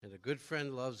good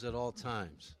friend loves at all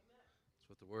times. That's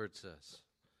what the word says.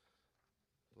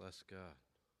 Bless God.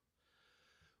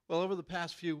 Well, over the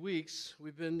past few weeks,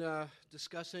 we've been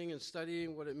discussing and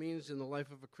studying what it means in the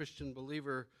life of a Christian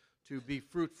believer to be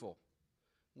fruitful.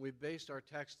 We've based our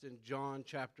text in John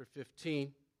chapter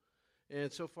 15,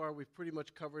 and so far we've pretty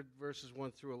much covered verses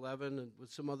 1 through 11, and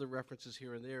with some other references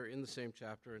here and there in the same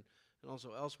chapter and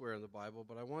also elsewhere in the Bible,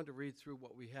 but I wanted to read through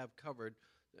what we have covered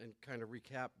and kind of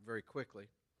recap very quickly.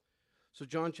 So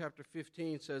John chapter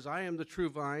 15 says, "I am the true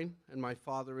vine, and my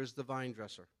Father is the vine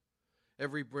dresser.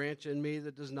 Every branch in me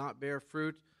that does not bear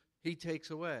fruit, he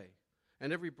takes away.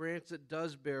 And every branch that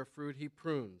does bear fruit, he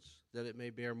prunes, that it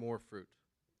may bear more fruit.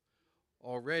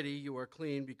 Already you are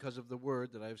clean because of the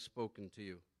word that I have spoken to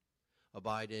you.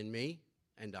 Abide in me,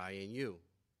 and I in you.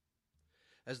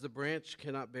 As the branch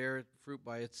cannot bear fruit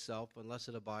by itself unless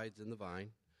it abides in the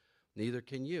vine, neither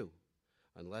can you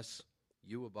unless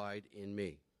you abide in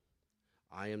me.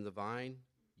 I am the vine,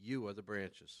 you are the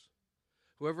branches.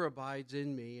 Whoever abides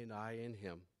in me and I in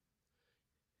him,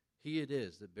 he it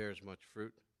is that bears much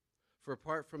fruit. For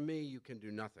apart from me you can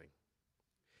do nothing.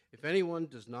 If anyone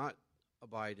does not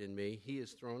abide in me, he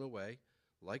is thrown away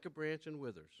like a branch and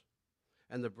withers.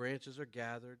 And the branches are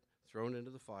gathered, thrown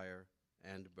into the fire,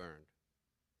 and burned.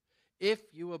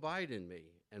 If you abide in me,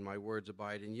 and my words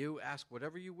abide in you, ask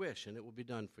whatever you wish, and it will be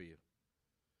done for you.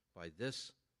 By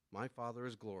this my Father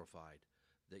is glorified,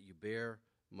 that you bear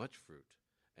much fruit,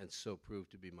 and so prove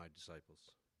to be my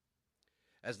disciples.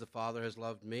 As the Father has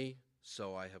loved me,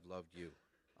 so I have loved you.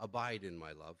 Abide in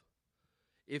my love.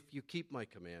 If you keep my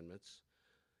commandments,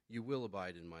 you will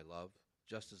abide in my love,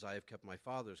 just as I have kept my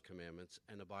Father's commandments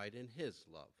and abide in his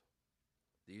love.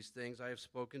 These things I have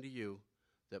spoken to you,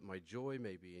 that my joy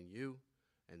may be in you,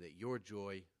 and that your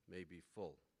joy may be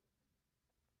full."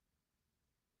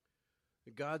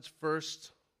 God's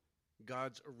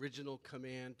original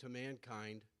command to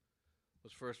mankind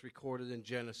was first recorded in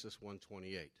Genesis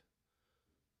 1:28.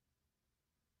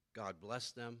 God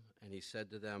blessed them, and he said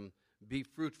to them, "Be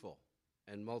fruitful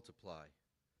and multiply,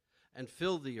 and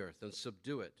fill the earth and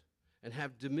subdue it, and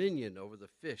have dominion over the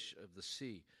fish of the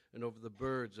sea, and over the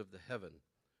birds of the heaven,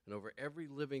 and over every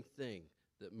living thing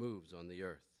that moves on the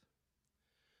earth."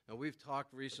 Now, we've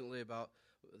talked recently about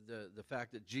the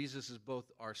fact that Jesus is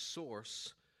both our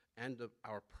source and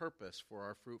our purpose for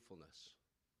our fruitfulness.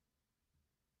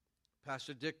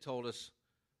 Pastor Dick told us,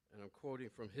 and I'm quoting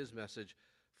from his message,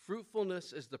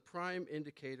 "Fruitfulness is the prime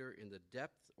indicator in the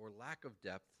depth or lack of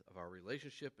depth of our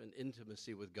relationship and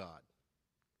intimacy with God."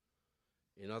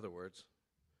 In other words,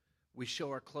 we show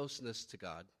our closeness to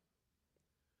God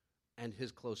and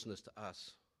his closeness to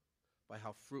us by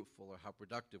how fruitful or how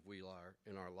productive we are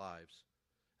in our lives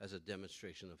as a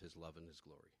demonstration of his love and his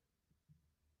glory.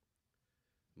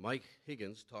 Mike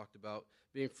Higgins talked about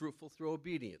being fruitful through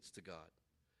obedience to God,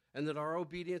 and that our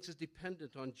obedience is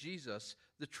dependent on Jesus,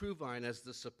 the true vine, as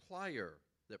the supplier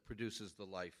that produces the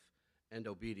life and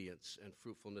obedience and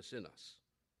fruitfulness in us.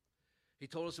 He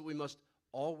told us that we must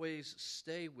always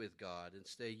stay with God and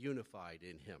stay unified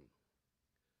in him.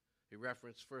 He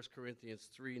referenced 1 Corinthians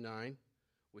 3:9,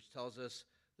 which tells us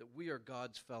that we are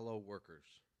God's fellow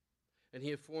workers. And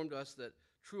he informed us that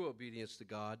true obedience to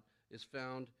God is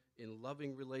found in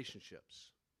loving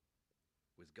relationships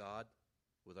with God,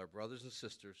 with our brothers and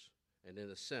sisters, and in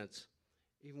a sense,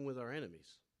 even with our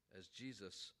enemies, as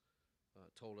Jesus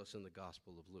told us in the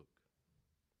Gospel of Luke.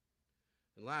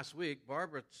 And last week,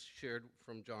 Barbara shared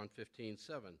from John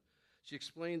 15:7. She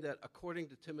explained that according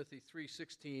to Timothy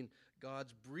 3:16,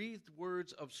 God's breathed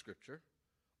words of Scripture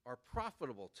are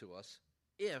profitable to us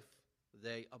if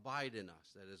they abide in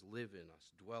us, that is, live in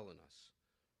us, dwell in us.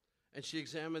 And she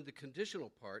examined the conditional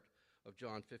part of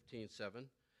John 15:7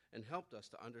 and helped us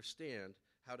to understand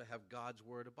how to have God's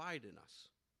word abide in us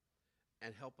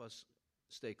and help us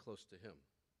stay close to him.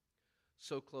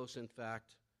 So close, in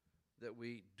fact, that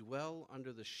we dwell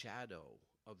under the shadow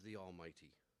of the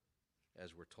Almighty,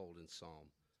 as we're told in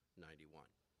Psalm 91.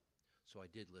 So I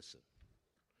did listen.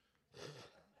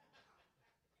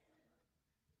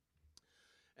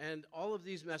 And all of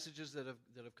these messages that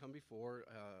have come before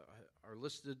are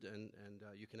listed, and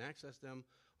you can access them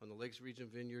on the Lakes Region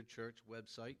Vineyard Church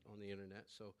website on the internet.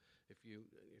 So if you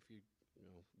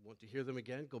want to hear them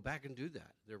again, go back and do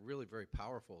that. They're really very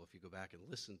powerful if you go back and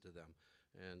listen to them.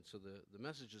 And so the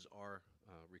messages are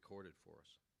recorded for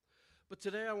us. But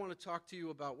today I want to talk to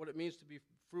you about what it means to be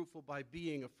fruitful by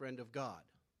being a friend of God.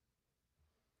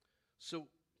 So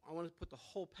I want to put the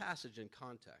whole passage in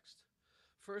context.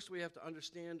 First, we have to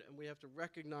understand and we have to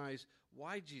recognize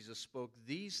why Jesus spoke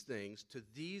these things to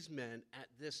these men at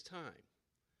this time.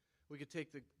 We could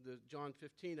take the John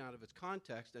 15 out of its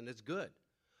context, and it's good.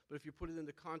 But if you put it in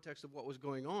the context of what was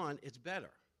going on, it's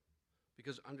better.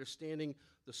 Because understanding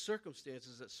the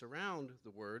circumstances that surround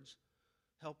the words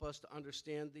help us to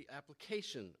understand the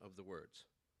application of the words.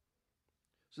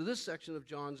 So this section of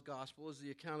John's gospel is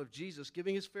the account of Jesus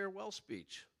giving his farewell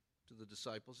speech to the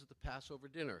disciples at the Passover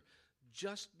dinner,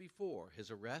 just before his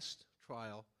arrest,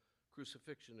 trial,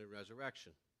 crucifixion, and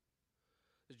resurrection.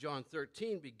 John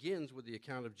 13 begins with the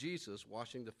account of Jesus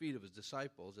washing the feet of his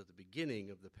disciples at the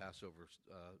beginning of the Passover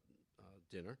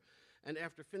dinner. And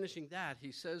after finishing that,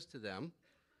 he says to them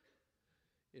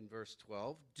in verse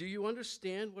 12, "Do you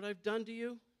understand what I've done to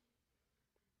you?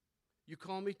 You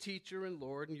call me teacher and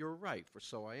Lord, and you're right, for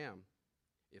so I am.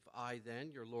 If I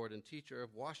then, your Lord and teacher,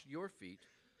 have washed your feet,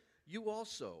 you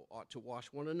also ought to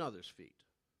wash one another's feet.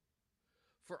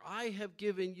 For I have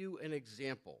given you an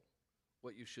example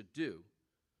what you should do,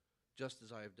 just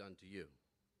as I have done to you.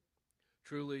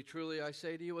 Truly, truly, I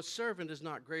say to you, a servant is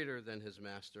not greater than his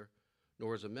master,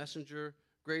 nor is a messenger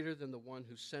greater than the one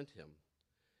who sent him.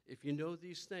 If you know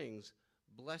these things,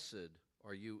 blessed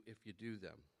are you if you do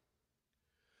them."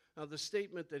 Now, the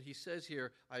statement that he says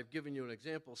here, "I've given you an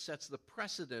example," sets the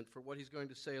precedent for what he's going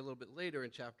to say a little bit later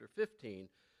in chapter 15,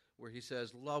 where he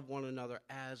says, "Love one another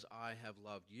as I have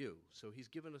loved you." So he's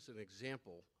given us an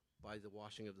example by the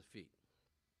washing of the feet.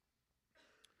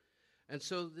 And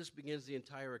so this begins the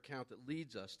entire account that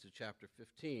leads us to chapter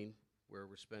 15, where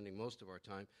we're spending most of our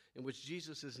time, in which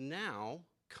Jesus is now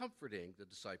comforting the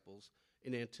disciples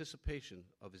in anticipation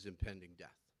of his impending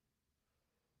death.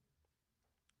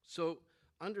 So,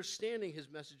 understanding his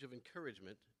message of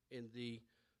encouragement in the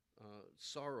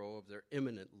sorrow of their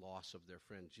imminent loss of their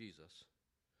friend Jesus,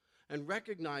 and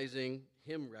recognizing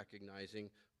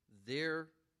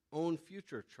their own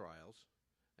future trials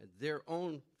and their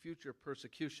own future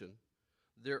persecution,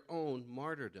 their own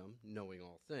martyrdom, knowing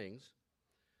all things,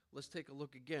 let's take a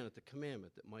look again at the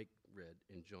commandment that Mike read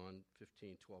in John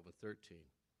 15, 12, and 13.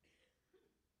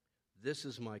 "This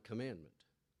is my commandment,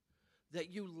 that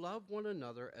you love one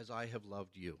another as I have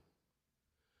loved you.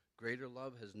 Greater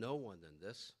love has no one than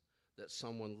this, that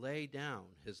someone lay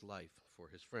down his life for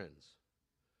his friends."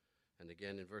 And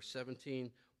again in verse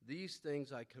 17, "These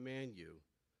things I command you,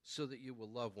 so that you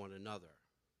will love one another."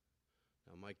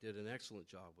 Now, Mike did an excellent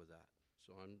job with that,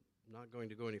 so I'm not going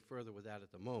to go any further with that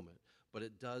at the moment, but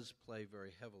it does play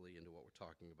very heavily into what we're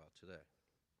talking about today.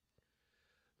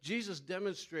 Jesus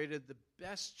demonstrated the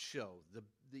best show, the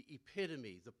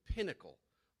epitome, the pinnacle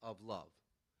of love.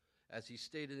 As he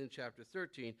stated in chapter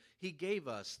 13, he gave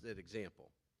us that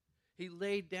example. He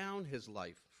laid down his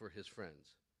life for his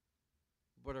friends.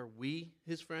 But are we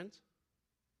his friends?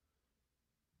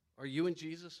 Are you and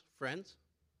Jesus friends?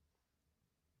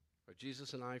 Are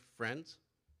Jesus and I friends?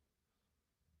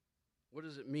 What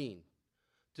does it mean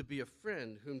to be a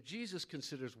friend whom Jesus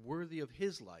considers worthy of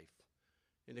his life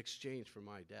in exchange for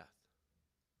my death?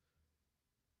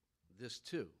 This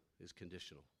too is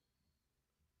conditional.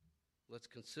 Let's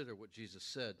consider what Jesus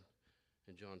said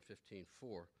in John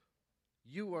 15:4.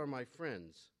 "You are my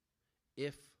friends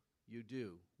if you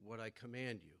do what I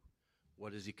command you."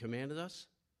 What has he commanded us?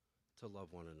 To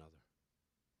love one another.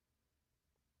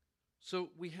 So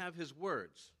we have his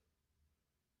words,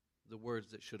 the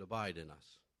words that should abide in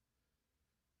us,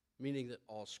 meaning that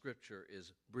all Scripture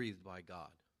is breathed by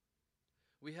God.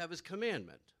 We have his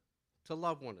commandment to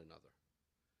love one another.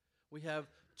 We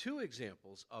have two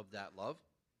examples of that love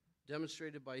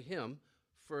demonstrated by him,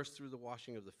 first through the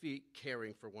washing of the feet,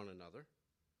 caring for one another,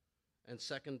 and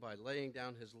second by laying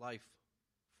down his life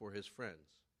for his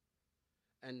friends.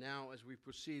 And now, as we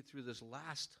proceed through this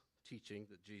last teaching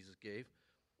that Jesus gave,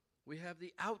 we have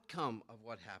the outcome of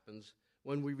what happens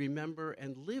when we remember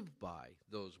and live by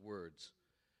those words,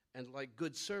 and like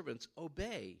good servants,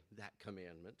 obey that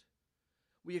commandment.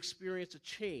 We experience a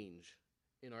change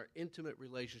in our intimate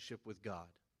relationship with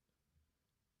God,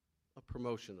 a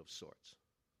promotion of sorts.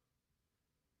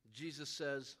 Jesus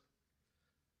says,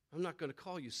 "I'm not going to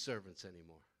call you servants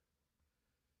anymore."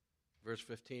 Verse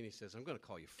 15, he says, "I'm going to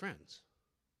call you friends."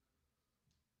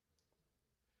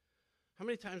 How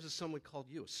many times has someone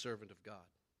called you a servant of God?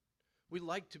 We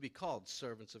like to be called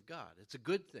servants of God. It's a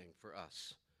good thing for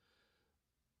us.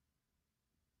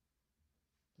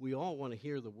 We all want to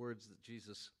hear the words that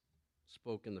Jesus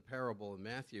spoke in the parable in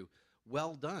Matthew.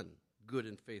 "Well done, good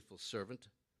and faithful servant.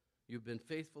 You've been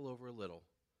faithful over a little.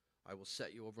 I will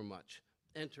set you over much.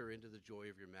 Enter into the joy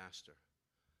of your master."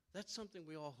 That's something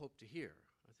we all hope to hear.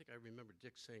 I think I remember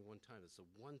Dick saying one time it's the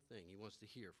one thing he wants to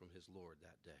hear from his Lord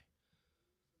that day.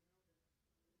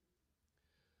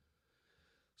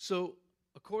 So,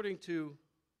 according to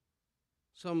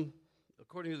some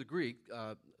according to the Greek,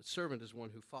 a servant is one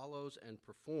who follows and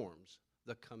performs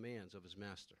the commands of his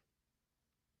master.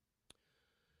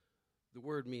 The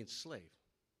word means slave.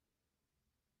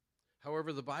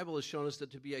 However, the Bible has shown us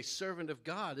that to be a servant of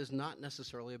God is not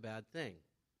necessarily a bad thing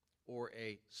or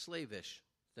a slavish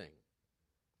thing.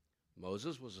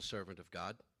 Moses was a servant of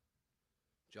God.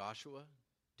 Joshua,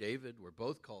 David were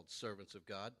both called servants of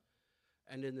God.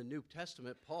 And in the New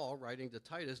Testament, Paul, writing to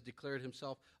Titus, declared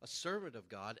himself a servant of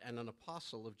God and an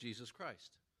apostle of Jesus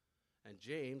Christ. And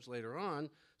James, later on,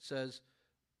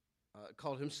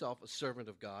 called himself a servant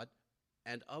of God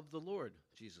and of the Lord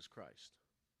Jesus Christ.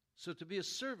 So to be a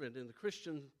servant in the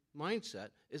Christian mindset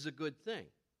is a good thing.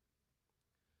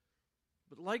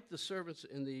 But like the servants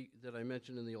that I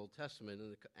mentioned in the Old Testament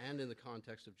and in the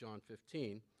context of John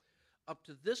 15, up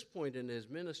to this point in his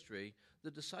ministry,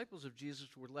 the disciples of Jesus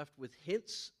were left with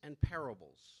hints and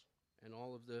parables. And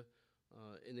all of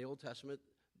in the Old Testament,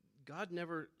 God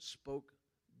never spoke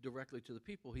directly to the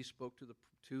people. He spoke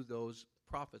to those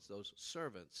prophets, those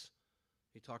servants.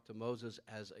 He talked to Moses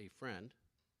as a friend.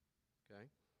 Okay?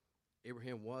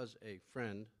 Abraham was a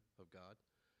friend of God.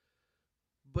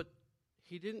 But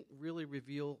he didn't really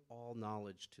reveal all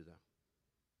knowledge to them.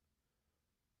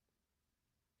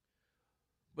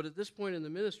 But at this point in the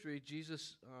ministry,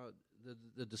 Jesus,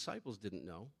 the disciples didn't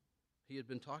know. He had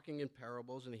been talking in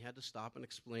parables, and he had to stop and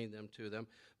explain them to them.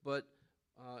 But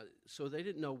so they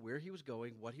didn't know where he was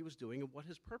going, what he was doing, and what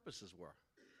his purposes were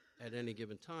at any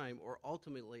given time. Or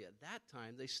ultimately, at that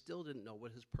time, they still didn't know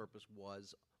what his purpose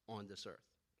was on this earth.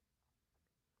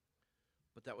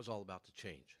 But that was all about to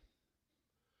change.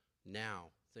 Now,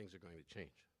 things are going to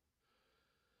change.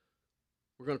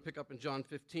 We're going to pick up in John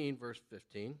 15, verse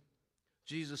 15.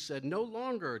 Jesus said, "No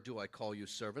longer do I call you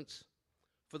servants,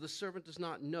 for the servant does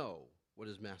not know what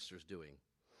his master is doing,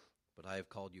 but I have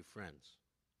called you friends.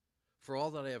 For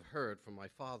all that I have heard from my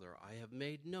Father, I have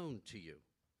made known to you.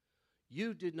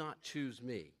 You did not choose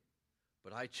me,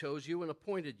 but I chose you and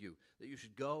appointed you, that you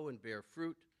should go and bear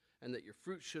fruit, and that your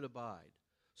fruit should abide,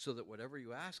 so that whatever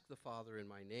you ask the Father in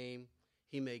my name,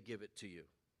 he may give it to you."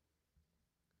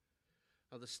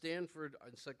 Now, the Stanford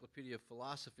Encyclopedia of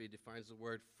Philosophy defines the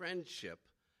word friendship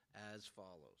as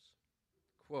follows.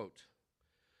 Quote,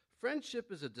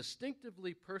 "Friendship is a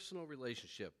distinctively personal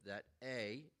relationship that,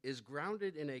 A, is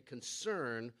grounded in a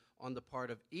concern on the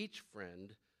part of each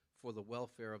friend for the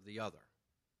welfare of the other."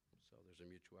 So there's a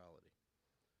mutuality.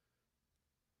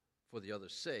 "For the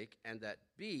other's sake," and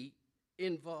that, B,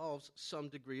 involves some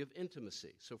degree of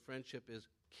intimacy. So friendship is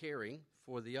caring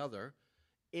for the other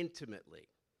intimately.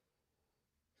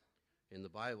 In the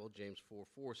Bible, James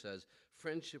 4:4 says,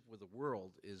 "Friendship with the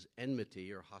world is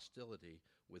enmity or hostility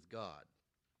with God."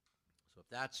 So if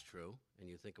that's true, and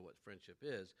you think of what friendship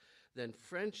is, then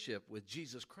friendship with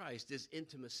Jesus Christ is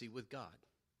intimacy with God.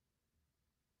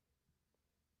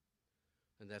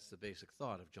 And that's the basic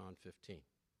thought of John 15.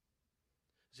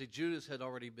 See, Judas had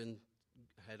already been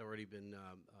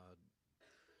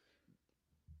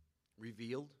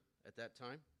revealed at that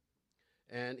time.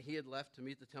 And he had left to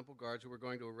meet the temple guards who were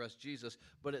going to arrest Jesus.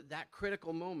 But at that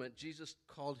critical moment, Jesus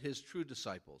called his true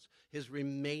disciples, his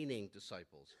remaining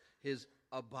disciples, his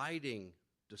abiding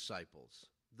disciples,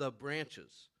 the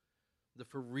branches, the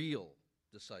for real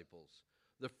disciples,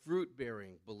 the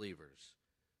fruit-bearing believers.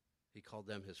 He called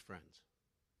them his friends.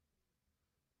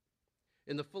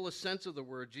 In the fullest sense of the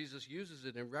word, Jesus uses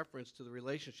it in reference to the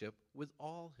relationship with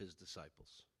all his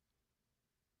disciples.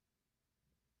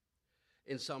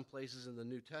 In some places in the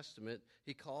New Testament,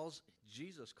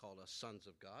 Jesus called us sons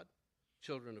of God,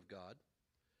 children of God.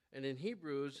 And in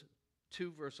Hebrews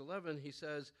 2, verse 11, he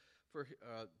says,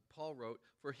 Paul wrote,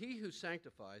 "For he who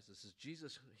sanctifies," this is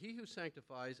Jesus, "he who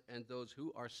sanctifies and those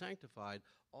who are sanctified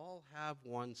all have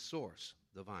one source,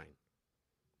 the vine.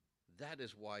 That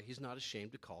is why he's not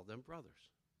ashamed to call them brothers."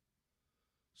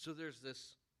 So there's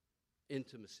this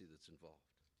intimacy that's involved.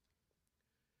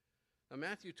 Now,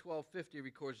 Matthew 12:50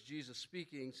 records Jesus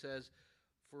speaking, says,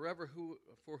 "For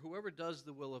whoever does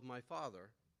the will of my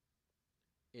Father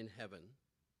in heaven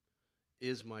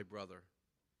is my brother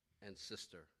and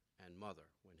sister and mother,"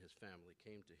 when his family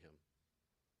came to him.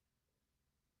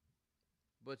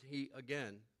 But he,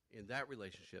 again, in that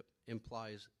relationship,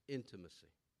 implies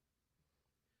intimacy.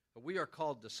 We are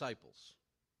called disciples,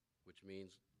 which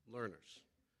means learners.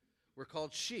 We're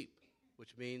called sheep,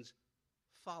 which means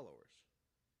followers.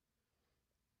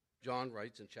 John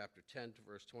writes in chapter 10 to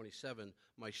verse 27,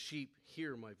 "My sheep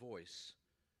hear my voice,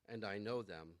 and I know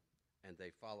them, and they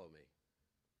follow me."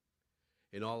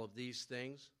 In all of these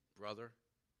things, brother,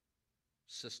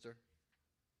 sister,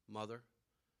 mother,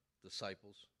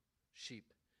 disciples,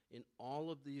 sheep, in all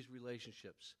of these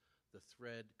relationships,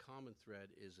 common thread,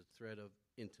 is a thread of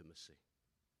intimacy.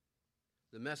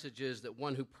 The message is that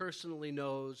one who personally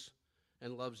knows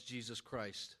and loves Jesus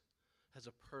Christ has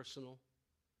a personal,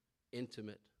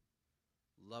 intimate,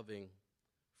 loving,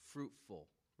 fruitful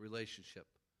relationship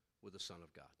with the Son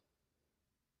of God.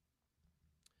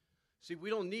 See, we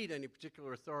don't need any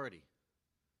particular authority.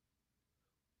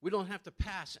 We don't have to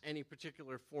pass any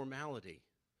particular formality.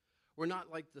 We're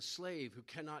not like the slave who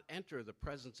cannot enter the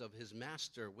presence of his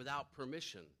master without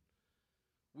permission.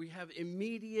 We have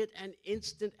immediate and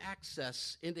instant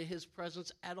access into his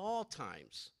presence at all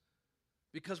times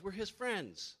because we're his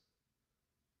friends.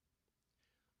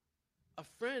 A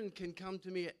friend can come to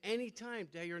me at any time,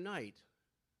 day or night,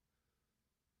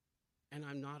 and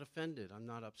I'm not offended, I'm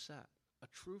not upset. A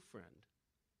true friend.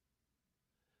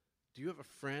 Do you have a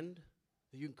friend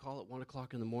that you can call at 1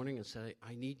 o'clock in the morning and say,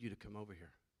 I need you to come over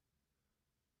here?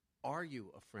 Are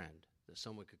you a friend that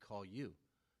someone could call you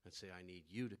and say, I need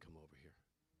you to come over here?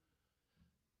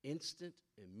 Instant,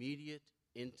 immediate,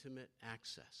 intimate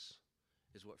access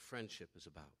is what friendship is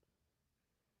about.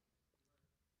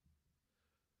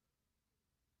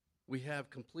 We have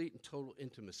complete and total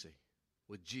intimacy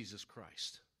with Jesus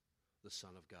Christ, the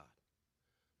Son of God,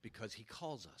 because he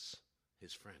calls us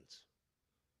his friends.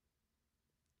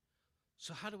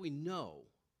 So how do we know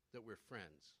that we're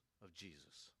friends of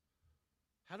Jesus?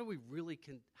 How can we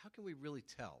really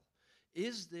tell?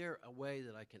 Is there a way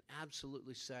that I can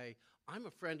absolutely say, I'm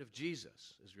a friend of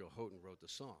Jesus? Israel Houghton wrote the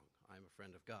song, I'm a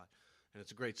friend of God. And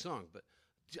it's a great song, but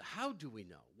how do we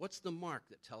know? What's the mark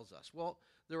that tells us? Well,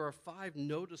 there are 5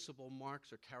 noticeable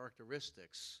marks or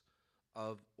characteristics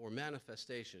or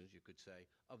manifestations, you could say,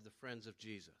 of the friends of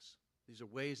Jesus. These are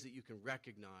ways that you can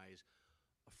recognize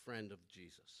a friend of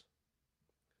Jesus.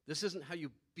 This isn't how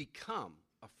you become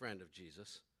a friend of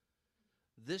Jesus.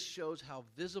 This shows how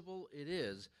visible it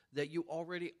is that you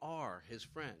already are his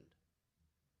friend.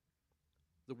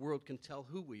 The world can tell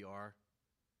who we are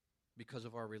because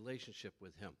of our relationship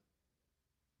with him.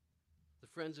 The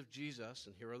friends of Jesus,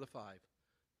 and here are the 5,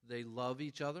 they love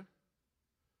each other,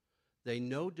 they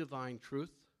know divine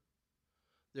truth,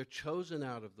 they're chosen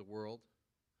out of the world,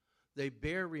 they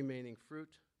bear remaining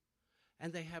fruit,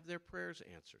 and they have their prayers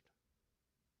answered.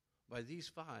 By these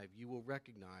 5, you will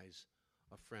recognize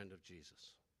a friend of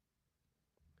Jesus.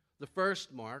 The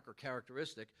first mark or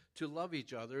characteristic, to love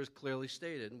each other, is clearly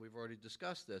stated, and we've already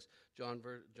discussed this. John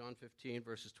 15,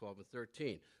 verses 12 and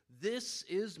 13. This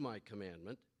is my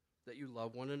commandment, that you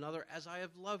love one another as I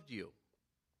have loved you.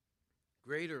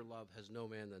 Greater love has no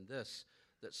man than this,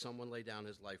 that someone lay down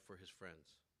his life for his friends.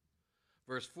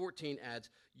 Verse 14 adds,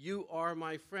 you are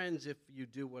my friends if you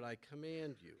do what I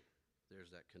command you. There's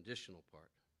that conditional part.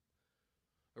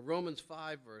 Romans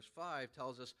 5, verse 5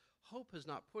 tells us, hope has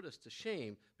not put us to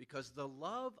shame because the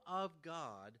love of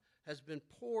God has been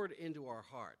poured into our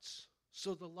hearts.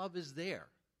 So the love is there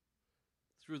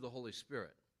through the Holy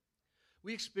Spirit.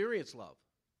 We experience love.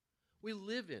 We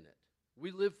live in it.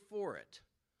 We live for it.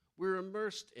 We're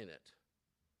immersed in it.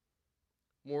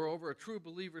 Moreover, a true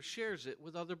believer shares it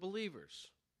with other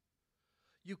believers.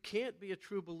 You can't be a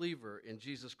true believer in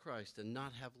Jesus Christ and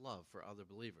not have love for other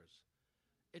believers.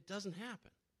 It doesn't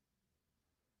happen.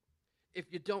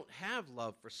 If you don't have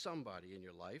love for somebody in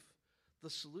your life, the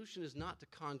solution is not to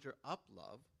conjure up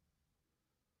love.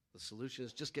 The solution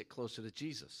is just get closer to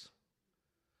Jesus,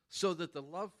 so that the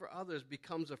love for others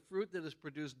becomes a fruit that is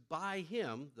produced by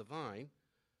him, the vine,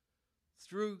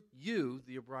 through you,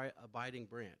 the abiding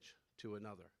branch, to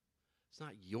another. It's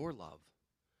not your love,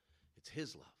 it's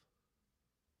his love.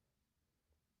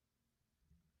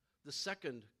 The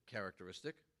second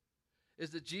characteristic is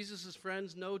that Jesus'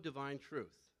 friends know divine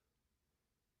truth.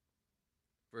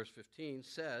 Verse 15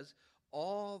 says,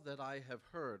 all that I have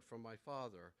heard from my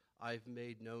Father, I've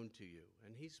made known to you.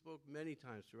 And he spoke many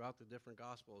times throughout the different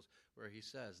Gospels where he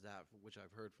says, that which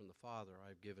I've heard from the Father,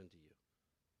 I've given to you.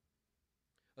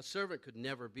 A servant could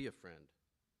never be a friend.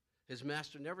 His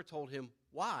master never told him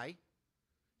why.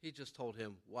 He just told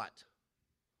him what.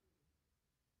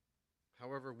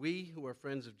 However, we who are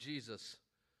friends of Jesus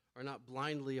are not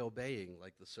blindly obeying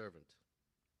like the servant.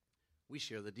 We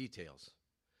share the details.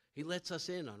 He lets us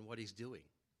in on what he's doing.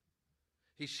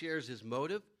 He shares his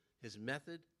motive, his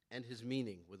method, and his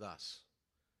meaning with us.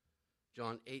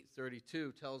 John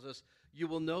 8:32 tells us, you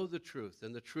will know the truth,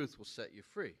 and the truth will set you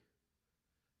free.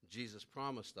 Jesus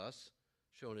promised us,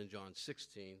 shown in John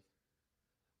 16,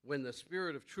 when the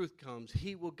Spirit of truth comes,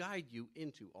 he will guide you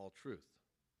into all truth.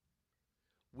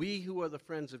 We who are the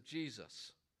friends of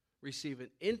Jesus receive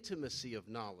an intimacy of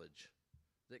knowledge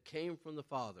that came from the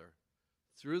Father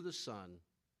through the Son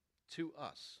to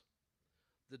us.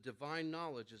 The divine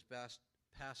knowledge is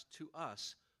passed to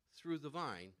us through the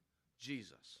vine,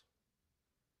 Jesus.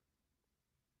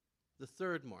 The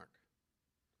third mark.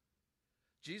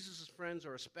 Jesus' friends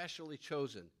are especially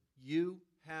chosen. You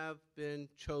have been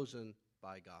chosen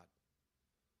by God.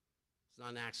 It's not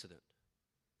an accident.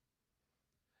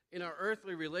 In our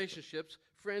earthly relationships,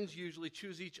 friends usually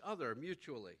choose each other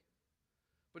mutually.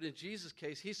 But in Jesus'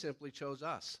 case, he simply chose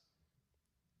us.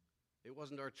 It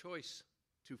wasn't our choice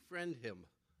to friend him,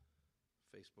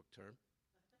 Facebook term,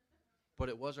 but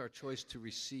it was our choice to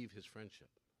receive his friendship.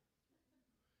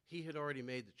 He had already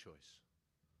made the choice.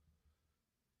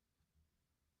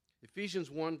 Ephesians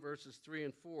 1, verses 3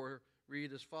 and 4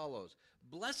 read as follows.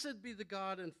 Blessed be the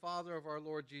God and Father of our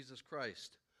Lord Jesus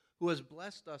Christ, who has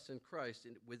blessed us in Christ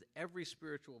with every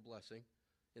spiritual blessing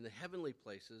in the heavenly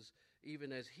places,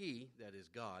 even as he, that is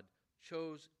God,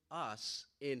 chose us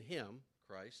in him,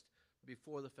 Christ,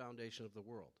 before the foundation of the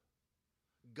world.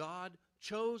 God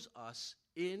chose us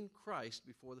in Christ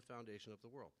before the foundation of the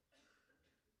world.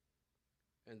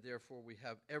 And therefore we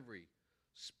have every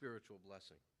spiritual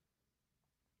blessing.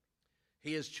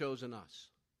 He has chosen us.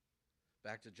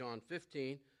 Back to John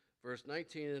 15, verse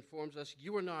 19 informs us,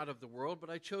 you are not of the world, but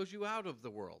I chose you out of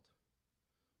the world.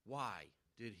 Why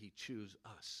did he choose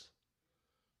us?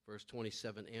 Verse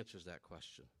 27 answers that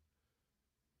question.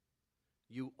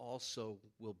 You also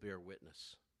will bear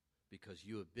witness, because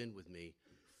you have been with me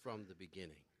from the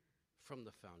beginning, from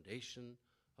the foundation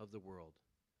of the world.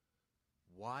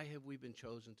 Why have we been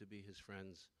chosen to be his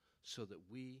friends? So that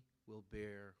we will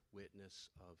bear witness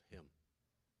of him.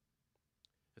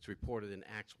 It's reported in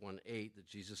Acts 1:8 that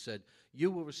Jesus said,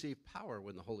 you will receive power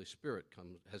when the Holy Spirit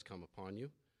has come upon you,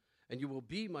 and you will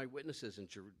be my witnesses in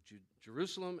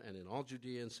Jerusalem and in all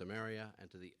Judea and Samaria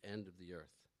and to the end of the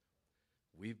earth.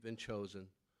 We've been chosen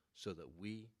so that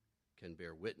we can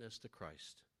bear witness to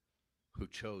Christ, who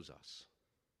chose us.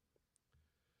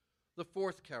 The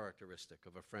fourth characteristic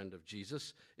of a friend of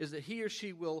Jesus is that he or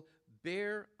she will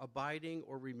bear abiding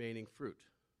or remaining fruit.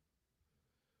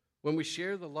 When we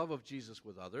share the love of Jesus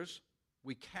with others,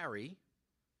 we carry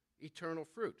eternal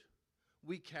fruit.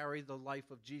 We carry the life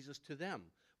of Jesus to them.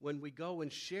 When we go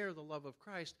and share the love of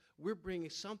Christ, we're bringing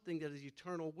something that is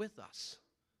eternal with us.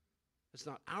 It's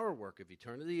not our work of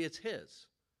eternity, it's his.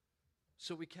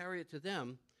 So we carry it to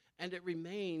them, and it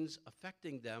remains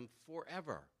affecting them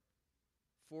forever,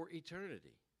 for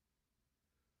eternity.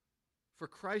 For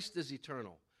Christ is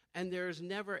eternal, and there is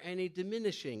never any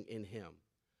diminishing in him.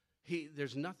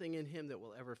 There's nothing in him that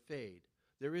will ever fade.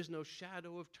 There is no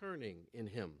shadow of turning in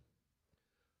him.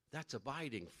 That's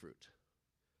abiding fruit.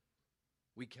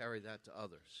 We carry that to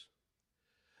others.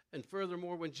 And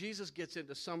furthermore, when Jesus gets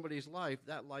into somebody's life,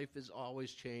 that life is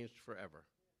always changed forever.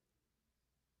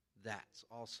 That's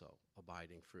also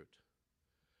abiding fruit.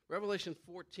 Revelation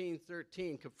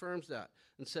 14:13 confirms that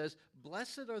and says,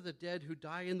 blessed are the dead who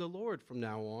die in the Lord from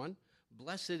now on.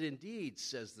 Blessed indeed,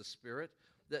 says the Spirit,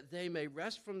 that they may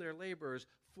rest from their labors,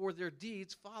 for their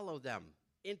deeds follow them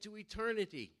into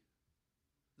eternity.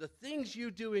 The things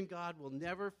you do in God will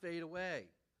never fade away.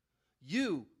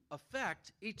 You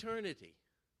affect eternity.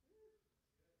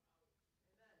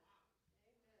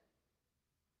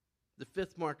 The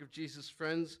fifth mark of Jesus'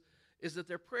 friends is that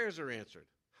their prayers are answered.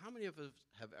 How many of us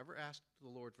have ever asked the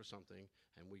Lord for something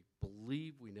and we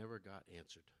believe we never got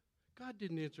answered? God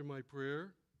didn't answer my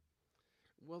prayer.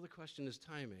 Well, the question is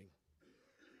timing.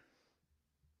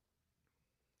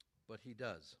 But he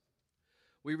does.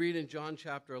 We read in John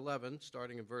chapter 11,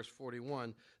 starting in verse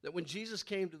 41, that when Jesus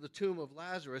came to the tomb of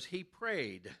Lazarus, he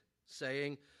prayed,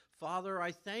 saying, Father,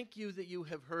 I thank you that you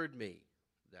have heard me.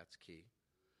 That's key.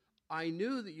 I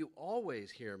knew that you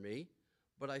always hear me,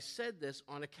 but I said this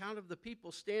on account of the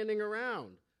people standing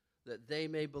around, that they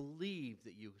may believe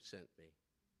that you sent me.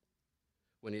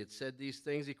 When he had said these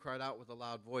things, he cried out with a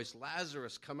loud voice,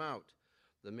 Lazarus, come out.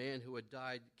 The man who had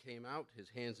died came out, his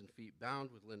hands and feet bound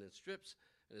with linen strips,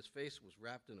 and his face was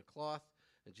wrapped in a cloth.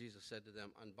 And Jesus said to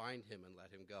them, unbind him and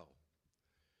let him go.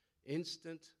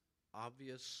 Instant,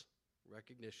 obvious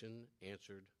recognition,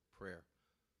 answered prayer.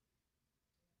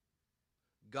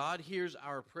 God hears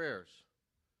our prayers,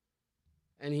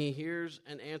 and he hears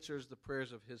and answers the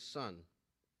prayers of his Son.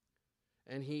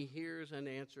 And he hears and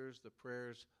answers the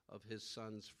prayers of his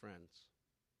Son's friends.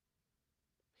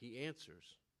 He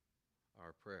answers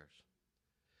our prayers.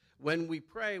 When we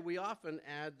pray, we often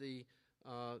add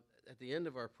at the end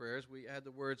of our prayers, we add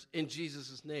the words, in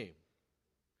Jesus' name.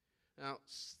 Now,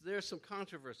 there's some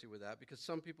controversy with that because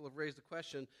some people have raised the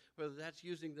question whether that's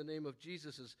using the name of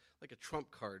Jesus as like a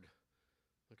trump card.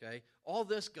 Okay? All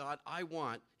this, God, I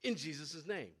want in Jesus'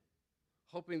 name,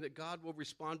 hoping that God will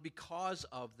respond because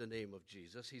of the name of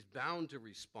Jesus. He's bound to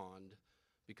respond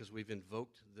because we've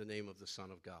invoked the name of the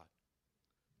Son of God.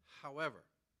 However,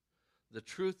 the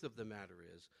truth of the matter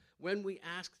is, when we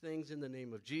ask things in the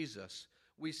name of Jesus,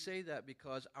 we say that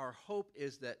because our hope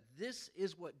is that this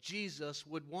is what Jesus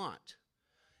would want.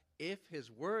 If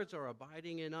his words are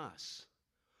abiding in us,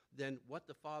 then what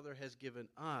the Father has given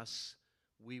us,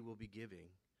 we will be giving.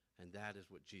 And that is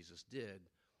what Jesus did.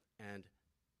 And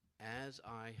as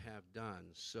I have done,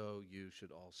 so you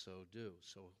should also do.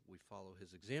 So we follow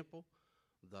his example.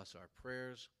 Thus our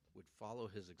prayers would follow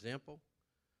his example.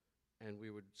 And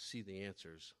we would see the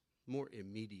answers more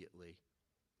immediately,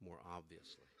 more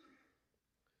obviously.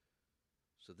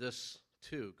 So this,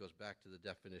 too, goes back to the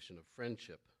definition of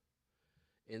friendship,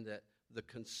 in that the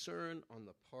concern on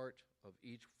the part of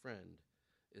each friend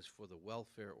is for the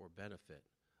welfare or benefit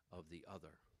of the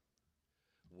other.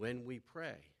 When we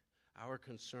pray, our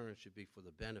concern should be for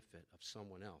the benefit of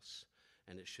someone else,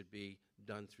 and it should be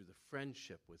done through the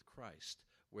friendship with Christ,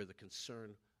 where the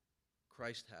concern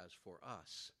Christ has for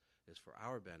us is for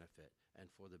our benefit and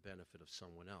for the benefit of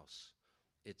someone else.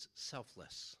 It's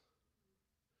selfless.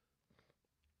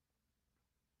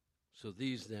 So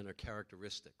these then are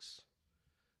characteristics.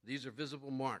 These are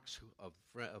visible marks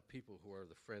of people who are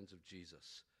the friends of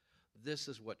Jesus. This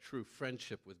is what true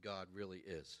friendship with God really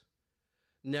is.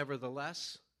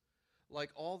 Nevertheless, like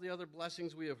all the other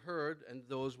blessings we have heard and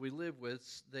those we live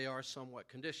with, they are somewhat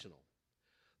conditional.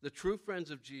 The true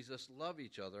friends of Jesus love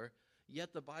each other,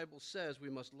 yet the Bible says we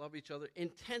must love each other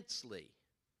intensely,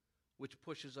 which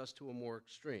pushes us to a more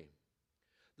extreme.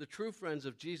 The true friends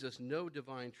of Jesus know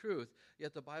divine truth,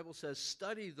 yet the Bible says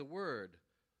study the word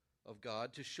of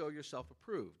God to show yourself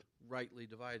approved, rightly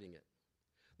dividing it.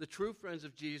 The true friends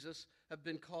of Jesus have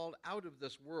been called out of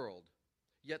this world,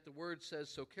 yet the word says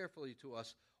so carefully to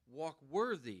us, walk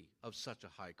worthy of such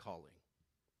a high calling.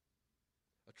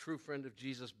 A true friend of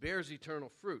Jesus bears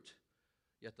eternal fruit,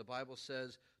 yet the Bible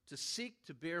says to seek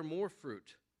to bear more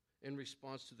fruit in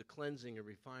response to the cleansing and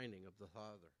refining of the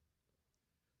Father.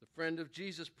 The friend of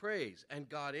Jesus prays, and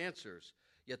God answers,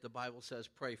 yet the Bible says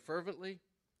pray fervently,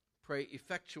 pray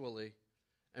effectually,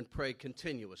 and pray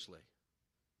continuously.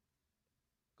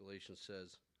 Galatians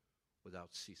says without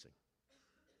ceasing.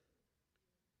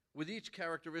 With each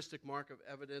characteristic mark of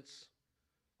evidence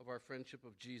of our friendship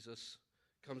of Jesus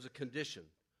comes a condition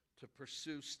to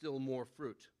pursue still more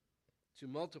fruit, to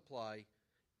multiply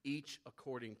each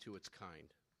according to its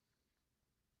kind.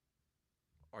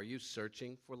 Are you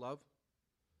searching for love?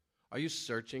 Are you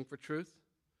searching for truth?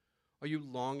 Are you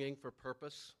longing for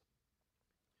purpose?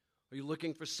 Are you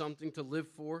looking for something to live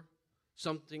for,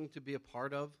 something to be a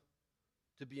part of,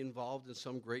 to be involved in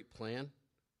some great plan?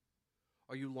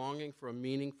 Are you longing for a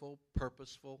meaningful,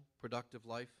 purposeful, productive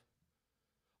life?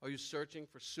 Are you searching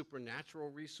for supernatural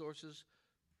resources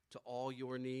to all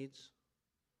your needs?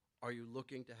 Are you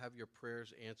looking to have your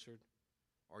prayers answered?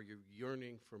 Are you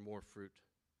yearning for more fruit?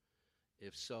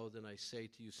 If so, then I say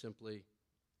to you simply,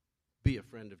 be a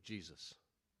friend of Jesus.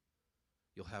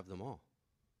 You'll have them all.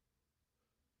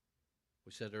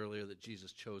 We said earlier that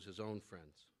Jesus chose his own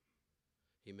friends.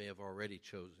 He may have already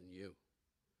chosen you.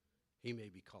 He may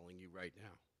be calling you right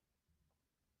now.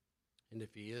 And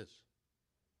if he is,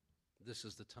 this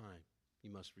is the time you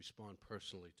must respond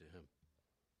personally to him.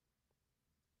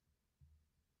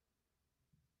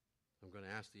 I'm going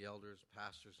to ask the elders,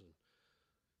 pastors, and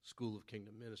School of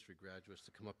Kingdom Ministry graduates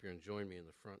to come up here and join me in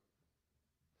the front.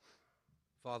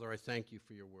 Father, I thank you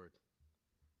for your word.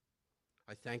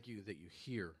 I thank you that you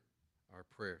hear our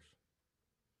prayers.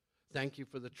 Thank you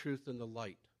for the truth and the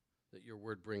light that your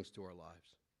word brings to our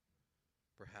lives.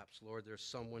 Perhaps, Lord, there's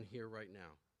someone here right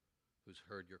now who's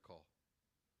heard your call.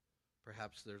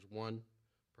 Perhaps there's one,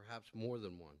 perhaps more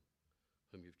than one,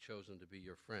 whom you've chosen to be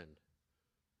your friend,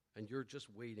 and you're just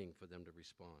waiting for them to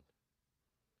respond.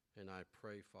 And I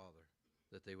pray, Father,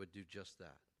 that they would do just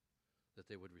that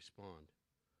they would respond,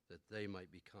 that they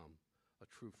might become a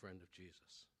true friend of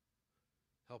Jesus.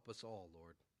 Help us all,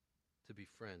 Lord, to be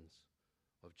friends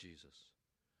of Jesus,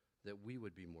 that we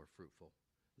would be more fruitful,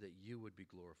 that you would be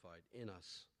glorified in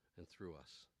us and through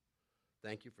us.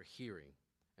 Thank you for hearing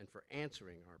and for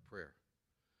answering our prayer,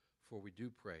 for we do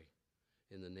pray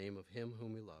in the name of him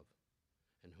whom we love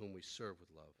and whom we serve with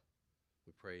love.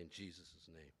 We pray in Jesus'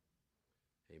 name.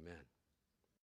 Amen.